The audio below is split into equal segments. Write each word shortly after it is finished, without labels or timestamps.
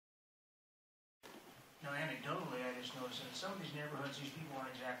anecdotally, I just noticed that in some of these neighborhoods, these people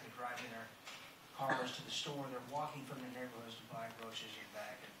aren't exactly driving their cars to the store. They're walking from their neighborhoods to buy groceries and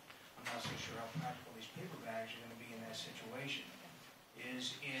back. And I'm not so sure how practical these paper bags are going to be in that situation.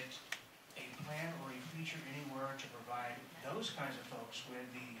 Is it a plan or a feature anywhere to provide those kinds of folks with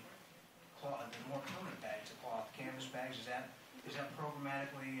the more permanent bags, the cloth canvas bags? Is that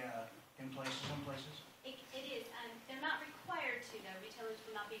programmatically in place in some places? It is. They're not required to, though. Retailers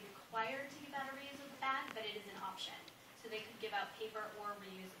will not be required to give out a reusable bag, but it is an option. So they could give out paper or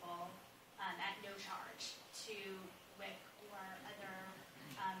reusable at no charge to WIC or other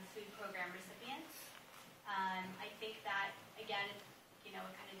food program recipients. I think that, again, it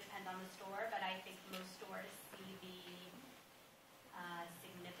kind of depends on the store, but I think most stores see the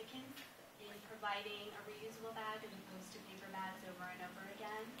significance in providing a reusable bag as opposed to paper bags over and over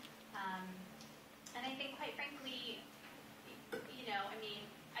again. And I think, quite frankly,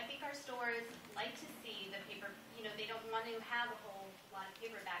 I think our stores like to see the paper, they don't want to have a whole lot of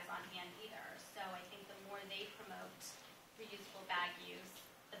paper bags on hand either. So I think the more they promote reusable bag use,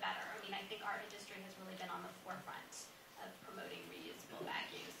 the better. I think our industry has really been on the forefront of promoting reusable bag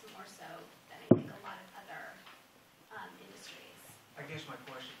use, more so than I think a lot of other industries. I guess my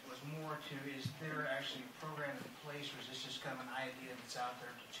question was more to, is there actually a program in place, or is this just kind of an idea that's out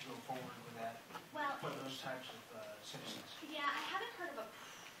there to go forward with that for those types of citizens? Yeah, I haven't heard of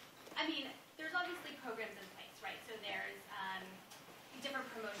there's obviously programs in place, right? So there's different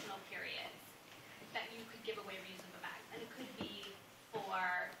promotional periods that you could give away reusable bags. And it could be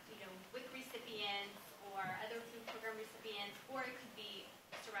for, WIC recipients or other food program recipients, or it could be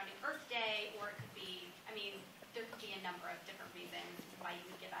surrounding Earth Day, or it could be, there could be a number of different reasons why you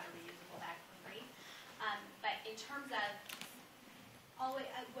would give out a reusable bag for free. But in terms of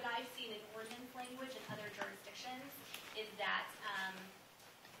what I've seen in ordinance language in other jurisdictions is that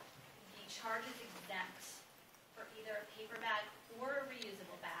the charge is exempt for either a paper bag or a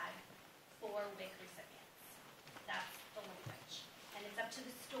reusable bag for WIC recipients. That's the language. And it's up to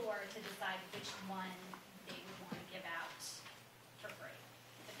the store to decide which one they would want to give out for free.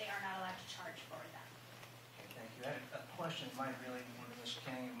 But they are not allowed to charge for them. Okay, thank you. I had a question that might relate more to Ms.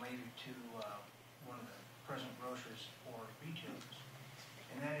 King and maybe to one of the present grocers or retailers.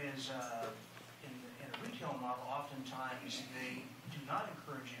 And that is, in a retail model, oftentimes they do not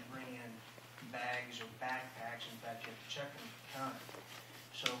encourage you to bring in bags or backpacks. In fact, you have to check them at the counter.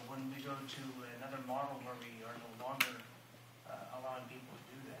 So when we go to another model where we are no longer allowing people to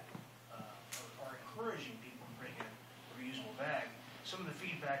do that, or encouraging people to bring in a reusable bag, some of the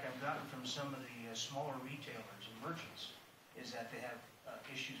feedback I've gotten from some of the smaller retailers and merchants is that they have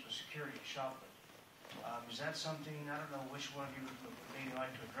issues with security and shoplifting. Is that something, I don't know which one of you would maybe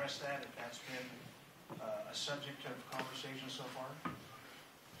like to address that, if that's been a subject of conversation so far?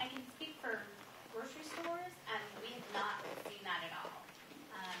 I can speak for grocery stores, and we have not seen that at all.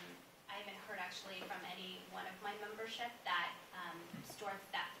 I haven't heard actually from any one of my membership that store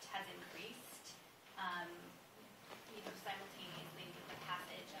theft has increased simultaneously with the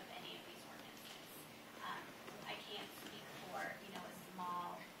passage of any of these ordinances. I can't speak for a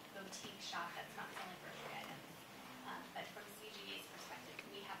small boutique shop that's not selling grocery items, but from CGA's perspective,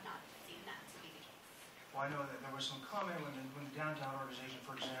 we have not seen that to be the case. Well, I know that there was some comment when the downtown organization,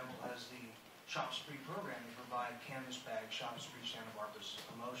 for example, has the Shop Spree program. They provide canvas bags. Shop Spree, Santa Barbara's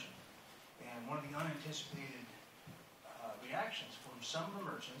promotion. And one of the unanticipated reactions from some of the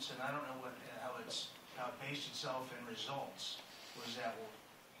merchants, and I don't know how it based itself in results, was that, well,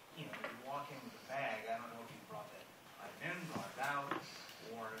 you walk in with a bag, I don't know if you brought that item in, brought it out,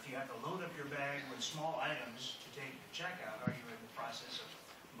 or if you have to load up your bag with small items to take to checkout, are you in the process of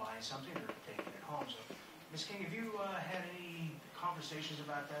buying something or taking it home? So, Ms. King, have you had any conversations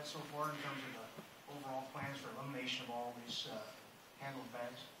about that so far in terms of the overall plans for elimination of all these handled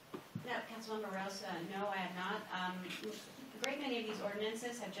bags? No, Councilmember Rose, no, I have not. A great many of these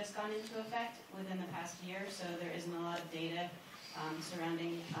ordinances have just gone into effect within the past year, so there isn't a lot of data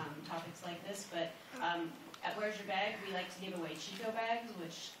surrounding topics like this. But at Where's Your Bag, we like to give away Chico bags,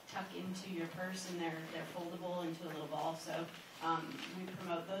 which tuck into your purse, and they're foldable into a little ball. So we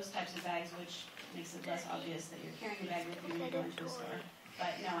promote those types of bags, which makes it less obvious that you're carrying a bag with you when you go into a store.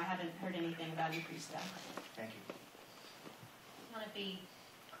 But no, I haven't heard anything about increased theft. Thank you. I want to be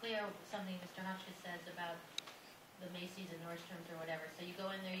clear with something Mr. Hotchkiss says about the Macy's and Nordstrom's or whatever. So you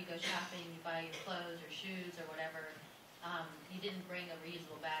go in there, you go shopping, you buy your clothes or shoes or whatever. You didn't bring a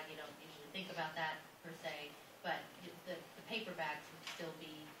reusable bag. You don't usually think about that per se. But the paper bags would still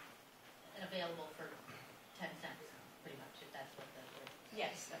be available for 10 cents, pretty much, if that's what the...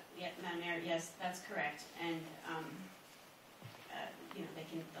 Yes, Madam Mayor, yes, that's correct. And,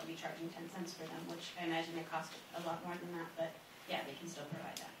 they'll be charging 10 cents for them, which I imagine it costs a lot more than that, but yeah, they can still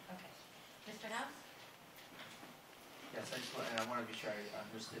provide that. Okay. Mr. House? Yes, I want to be sure I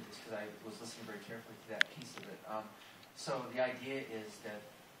understood this because I was listening very carefully to that piece of it. So the idea is that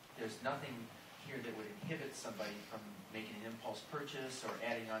there's nothing here that would inhibit somebody from making an impulse purchase or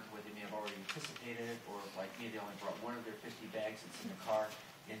adding on to what they may have already anticipated, or like me, they only brought one of their 50 bags that's in the car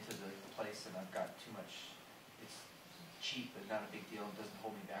into the place, and I've got too much. It's cheap, but not a big deal. It doesn't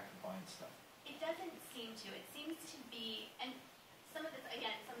hold me back from buying stuff. It doesn't seem to. It seems to be, and some of this, as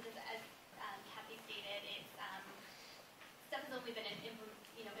Kathy stated, stuff has only been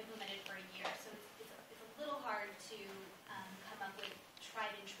implemented for a year, so it's a little hard to come up with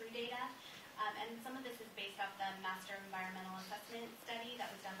tried and true data. And some of this is based off the Master Environmental Assessment study that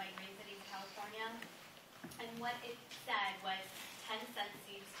was done by Green Cities, California. And what it said was 10 cents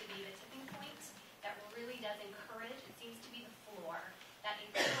seems to be the tipping point that really does encourage, it seems to be the floor, that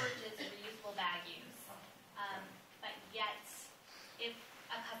encourages reusable bag use. But yet, if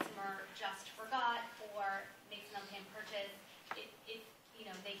a customer just forgot or makes an unplanned purchase,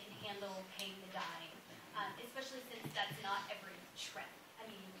 they can handle paying the dime, especially since that's not every trip. I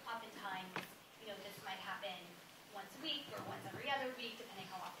mean, oftentimes, this might happen once a week or once every other week, depending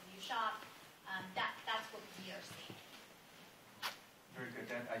how often you shop. That's what we are seeing. Very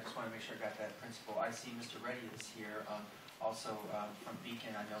good. I just want to make sure I got that principle. I see Mr. Reddy is here, also from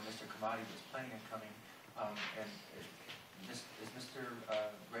Beacon. I know Mr. Kamadi was planning on coming. And is Mr.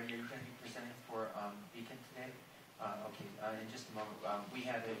 Reddy, are you going to be presenting for Beacon today? Okay. In just a moment, we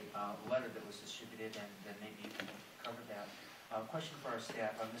had a letter that was distributed, and then maybe you can cover that. Question for our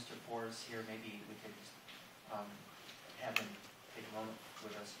staff. Mr. Ford is here. Maybe we could just have him take a moment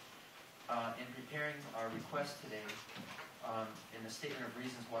with us. In preparing our request today, in the statement of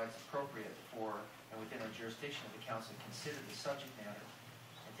reasons why it's appropriate for and within our jurisdiction of the council to consider the subject matter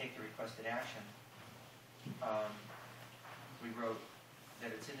and take the requested action, we wrote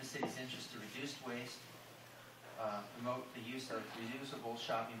that it's in the city's interest to reduce waste, promote the use of reusable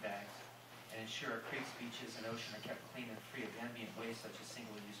shopping bags, and ensure our creeks, beaches, and ocean are kept clean and free of ambient waste such as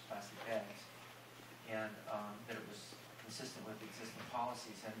single-use plastic bags, and that it was consistent with existing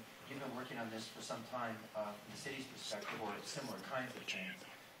policies. And you've been working on this for some time from the city's perspective, or similar kinds of things.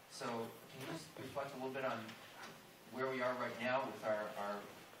 So can you just reflect a little bit on where we are right now with our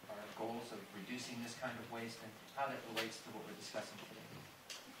goals of reducing this kind of waste and how that relates to what we're discussing today?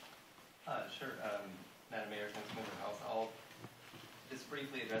 Sure. Madam Mayor, Councilmember House, I'll just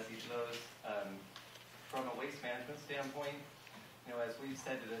briefly address each of those. From a waste management standpoint, as we've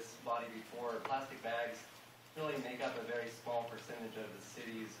said to this body before, plastic bags really make up a very small percentage of the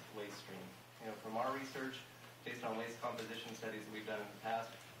city's waste stream. From our research, based on waste composition studies that we've done in the past,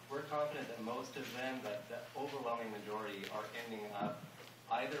 we're confident that most of them, that the overwhelming majority, are ending up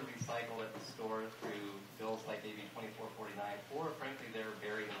either recycled at the store through bills like AB 2449, or frankly, they're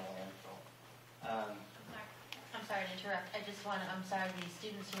buried in the landfill. I'm sorry to interrupt. I'm sorry the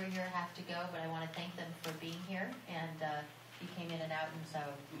students who are here have to go, but I want to thank them for being here, and you came in and out, and so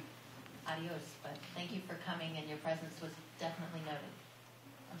adios. But thank you for coming, and your presence was definitely noted.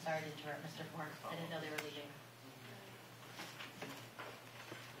 I'm sorry to interrupt, Mr. Ford. I didn't know they were leaving.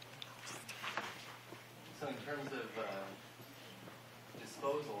 So in terms of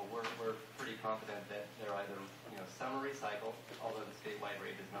disposal, we're pretty confident that they're either some are recycled, although the statewide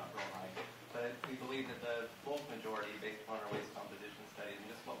rate is not real high. But we believe that the bulk majority, based upon our waste composition studies and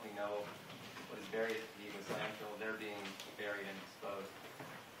just what we know, what is buried at the Eagles landfill, they're being buried and disposed.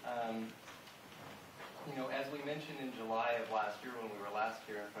 As we mentioned in July of last year when we were last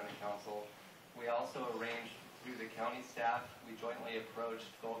here in front of council, we also arranged through the county staff, we jointly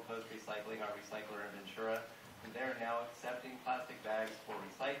approached Gold Coast Recycling, our recycler in Ventura, and they're now accepting plastic bags for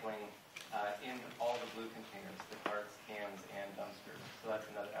recycling in all the blue containers, the carts, cans, and dumpsters. So that's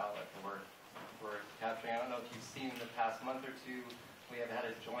another outlet that we're capturing. I don't know if you've seen in the past month or two, we have had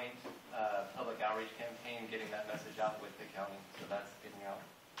a joint public outreach campaign getting that message out with the county. So that's getting out.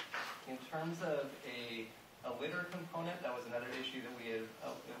 In terms of a litter component, that was another issue that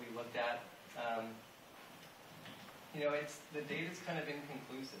we looked at. The data's kind of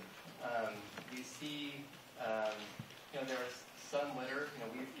inconclusive. We see, there is some litter.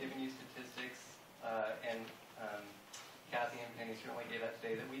 We've given you statistics, and Kathy and Penny certainly gave that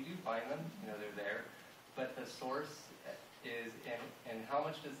today, that we do find them. They're there. But the source is, and how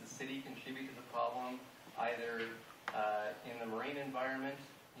much does the city contribute to the problem, either in the marine environment.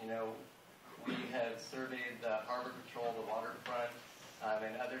 We have surveyed the Harbor Patrol, the waterfront,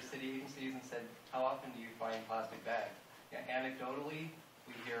 and other city agencies and said, how often do you find plastic bags? Anecdotally,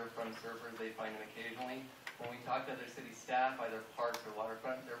 we hear from surfers they find them occasionally. when we talk to other city staff, either parks or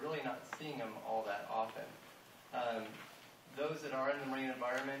waterfront, they're really not seeing them all that often. Those that are in the marine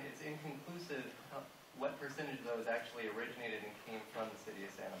environment, it's inconclusive what percentage of those actually originated and came from the city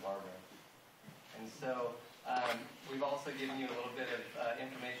of Santa Barbara. And so we've also given you a little bit of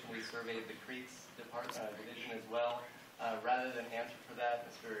information. We surveyed the Creeks division as well. Rather than answer for that,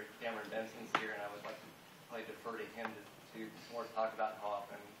 Mr. Cameron Benson's here, and I would like to probably defer to him to more talk about how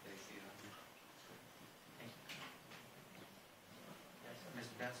often they see them. Yes,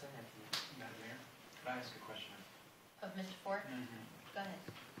 Mr. Benson, if you... Madam Mayor, can I ask a question? Of Mr. Ford? Mm-hmm. Go ahead.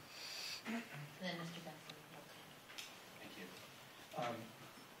 And then Mr. Benson. Thank you.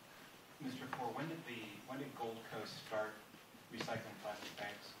 Mr. Ford, when did Gold Coast start recycling plastic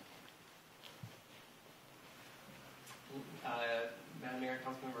bags? Madam Mayor,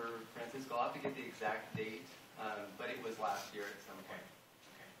 Councilmember Francisco, I'll have to get the exact date, but it was last year at some point.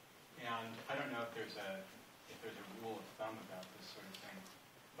 Okay. And I don't know if there's a rule of thumb about this sort of thing,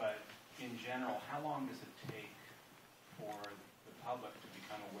 but in general, how long does it take for the public to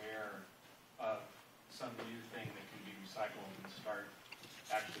become aware of some new thing that can be recycled and start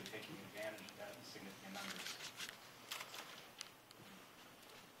actually taking advantage of that in significant numbers?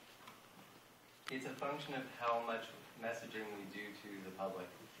 It's a function of how much messaging we do to the public.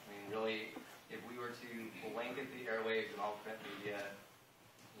 I mean, really, if we were to blanket the airwaves and all print media,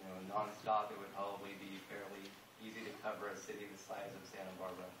 nonstop, it would probably be fairly easy to cover a city the size of Santa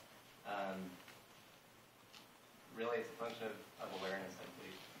Barbara. Really, it's a function of awareness, I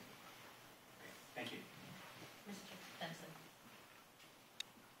believe. Okay. Thank you. Mr. Benson.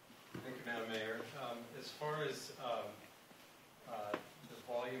 Thank you, Madam Mayor. As far as the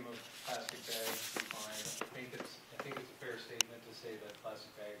volume of plastic bags we find, I think it's a fair statement to say that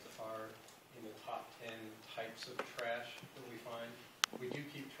plastic bags are in the top 10 types of trash that we find. We do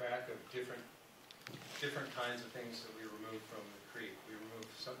keep track of different kinds of things that we remove from the creek. We remove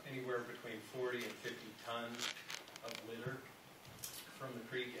anywhere between 40 and 50 tons of litter from the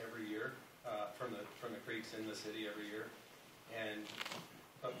creek every year, from the creeks in the city every year,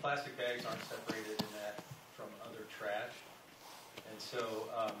 but plastic bags aren't separated in that from other trash, and so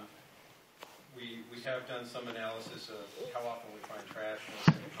we have done some analysis of how often we find trash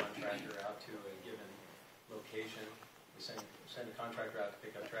and send a contractor out to a given location. We send a contractor out to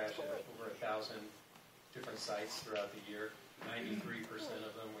pick up trash at over 1,000 different sites throughout the year. 93%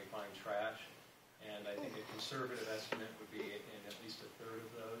 of them we find trash. And I think a conservative estimate would be in at least a third of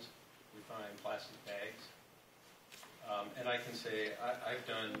those we find plastic bags. And I can say I've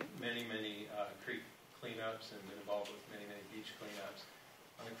done many creek cleanups and been involved with many beach cleanups.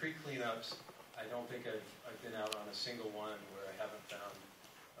 On the creek cleanups, I don't think I've been out on a single one where I haven't found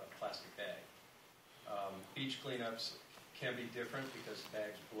a plastic bag. Beach cleanups can be different because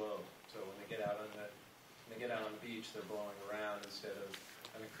bags blow. So when they get out on the beach, they're blowing around instead of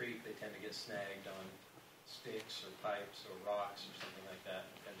on the creek. They tend to get snagged on sticks or pipes or rocks or something like that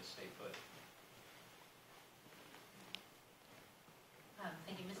and tend to stay put.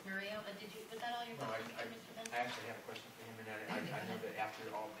 Thank you, Ms. Murillo. Was that all your No, questions, Mr. Benson? I actually have a question for him, and I know that after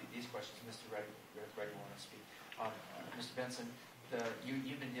all these questions, Mr. Reddy will want to speak. Mr. Benson,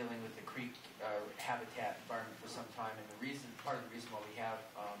 you've been dealing with the creek habitat environment for some time, and part of the reason why we have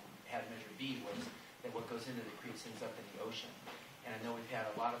had Measure B was that what goes into the creeks ends up in the ocean. And I know we've had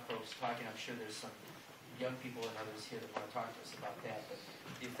a lot of folks talking. I'm sure there's some young people and others here that want to talk to us about that. But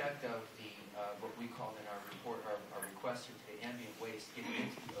the effect of the what we called in our report, our request here today, ambient waste getting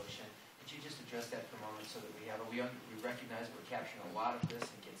into the ocean. Could you just address that for a moment so that we recognize that we're capturing a lot of this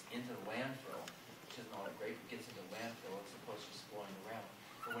and gets into the landfill, which isn't all that great, but gets into the landfill as opposed to just blowing around.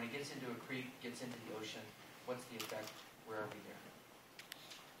 But when it gets into a creek, gets into the ocean, what's the effect? Where are we there?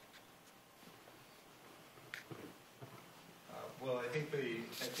 Well, I think the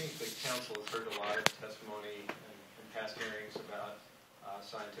council has heard a lot of testimony and past hearings about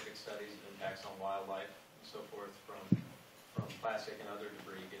scientific studies of impacts on wildlife and so forth from plastic and other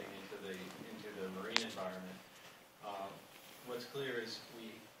debris getting into the marine environment. What's clear is we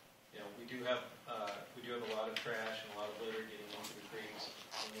do have a lot of trash and a lot of litter getting into the creeks.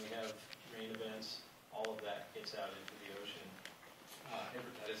 When we have rain events, all of that gets out into the ocean.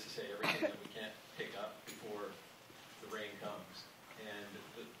 That is to say, everything that we can't pick up before the rain comes. And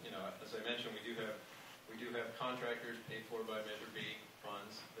as I mentioned, we do have contractors paid for by Measure B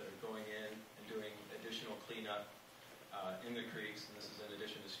funds that are going in and doing additional cleanup in the creeks, and this is in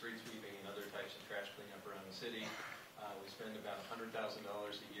addition to street sweeping and other types of trash cleanup around the city. We spend about $100,000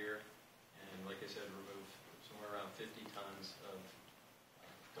 a year, and like I said, remove somewhere around 50 tons of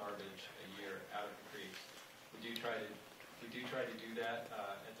garbage a year out of the creeks. We do try to do that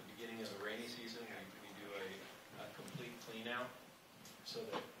at the beginning of the rainy season. We do a clean out, so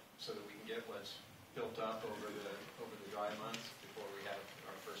that we can get what's built up over the dry months before we have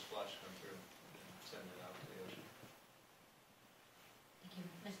our first flush come through and send it out to the ocean. Thank you.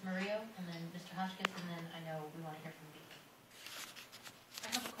 Ms. Murillo, and then Mr. Hotchkiss, and then I know we want to hear from Beacon.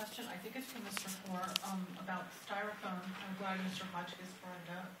 I have a question, I think it's for Mr. Hoare, about styrofoam. I'm glad Mr. Hotchkiss brought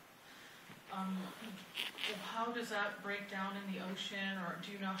it up. How does that break down in the ocean, or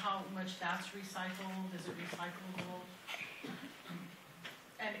do you know how much that's recycled? Is it recyclable?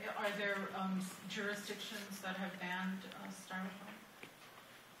 And are there jurisdictions that have banned styrofoam?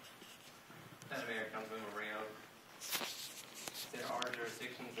 Madam Mayor, Councilman Moreno, there are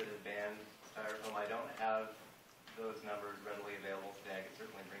jurisdictions that have banned styrofoam. I don't have those numbers readily available today. I could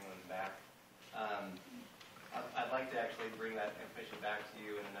certainly bring them back. I'd like to actually bring that information back to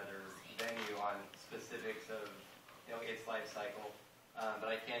you in another venue on specifics of its life cycle. But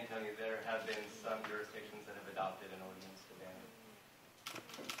I can tell you there have been some jurisdictions that have adopted an ordinance to ban it.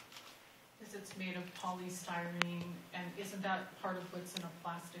 Because it's made of polystyrene, and isn't that part of what's in a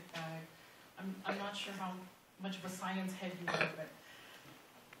plastic bag? I'm not sure how much of a science head you are, but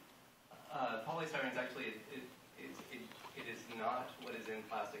Polystyrene is actually, it is not what is in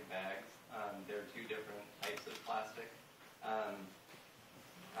plastic bags. There are two different types of plastic.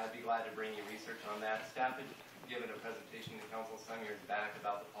 I'd be glad to bring you research on that. Staff had given a presentation to council some years back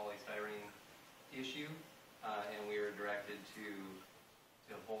about the polystyrene issue, and we were directed to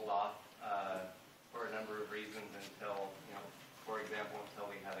hold off for a number of reasons until, for example, until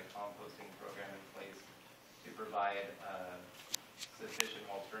we had a composting program in place to provide sufficient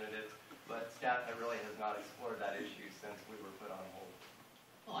alternatives. But staff really has not explored that issue since we were put on hold.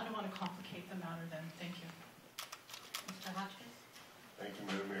 well, I don't want to complicate the matter then. Thank you. Mr. Hotchkiss? Thank you,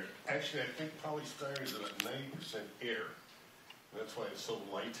 Madam Mayor. Actually, I think polystyrene is about 90% air. And that's why it's so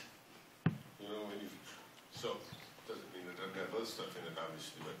light. So it doesn't mean it doesn't have other stuff in it,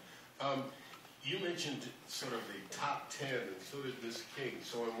 obviously. But you mentioned sort of the top 10, and so did Ms. King.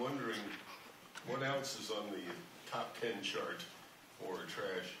 So I'm wondering, what else is on the top 10 chart for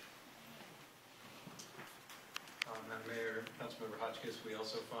trash? Madam Mayor, Councilmember Hotchkiss, we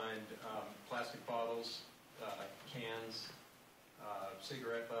also find plastic bottles, cans,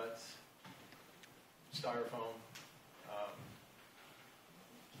 cigarette butts, styrofoam,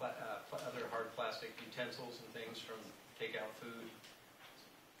 other hard plastic utensils and things from takeout food,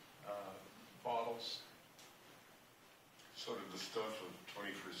 bottles. Sort of the stuff of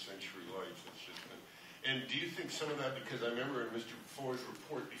 21st century life that's just been. And do you think some of that, because I remember in Mr. Ford's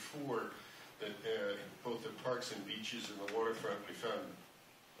report before, that both the parks and beaches and the waterfront, we found,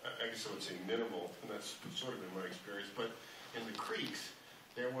 I guess I would say minimal, and that's sort of been my experience, but in the creeks,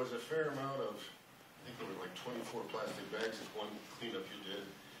 there was a fair amount of, I think there were like 24 plastic bags at one cleanup you did,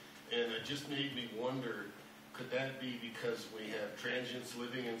 and it just made me wonder, could that be because we have transients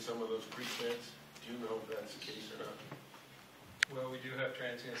living in some of those creek beds? Do you know if that's the case or not? Well, we do have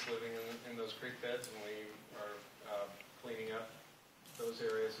transients living in those creek beds, and we are cleaning up those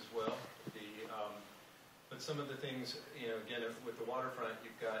areas as well. But some of the things, again, with the waterfront,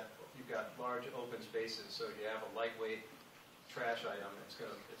 you've got large open spaces, so you have a lightweight trash item. It's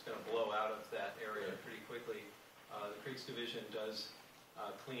going to blow out of that area pretty quickly. The Creeks Division does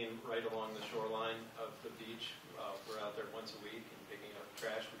clean right along the shoreline of the beach. We're out there once a week and picking up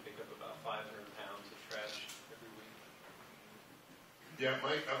trash. We pick up about 500 pounds of trash every week. Yeah,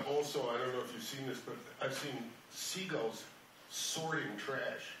 Mike, also, I don't know if you've seen this, but I've seen seagulls sorting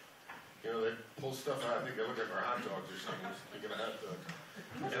trash. They pull stuff out. I think they look like our hot dogs or something. They get a hot dog.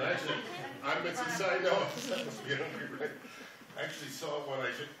 And actually, it's inside. No, that must be hungry, right? I actually saw one.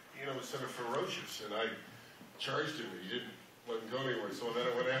 It was sort of ferocious, and I charged him. He wasn't going anywhere. So then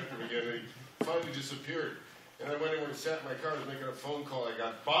I went after him again, and he finally disappeared. And I went in and sat in my car. I was making a phone call. I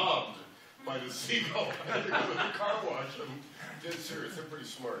got bombed by the seagull. I had to go to the car wash. I'm dead serious. They're pretty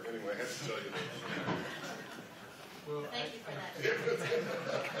smart. Anyway, I have to tell you that. Well, Thank you for that. You're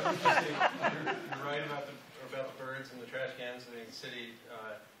right about the birds and the trash cans. I think the city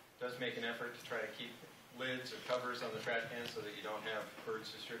does make an effort to try to keep lids or covers on the trash cans so that you don't have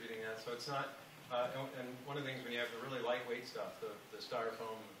birds distributing that. So it's not. And one of the things when you have the really lightweight stuff, the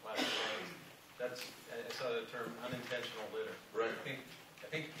styrofoam, the plastic bags, I saw the term unintentional litter. Right. I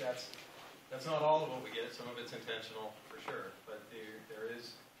think that's not all of what we get. Some of it's intentional for sure, but there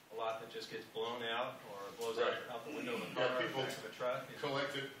is a lot that just gets blown out or blows out the window of a car, people back of a truck.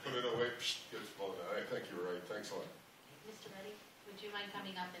 Collect it, put it away, gets blown out. I think you're right. Thanks a lot. Mr. Reddy, would you mind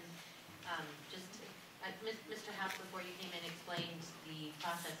coming up and Mr. House, before you came in, explained the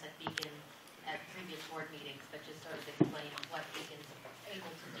process at Beacon at previous board meetings, but just sort of explain what Beacon's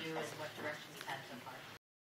able to do and what direction you've had so far.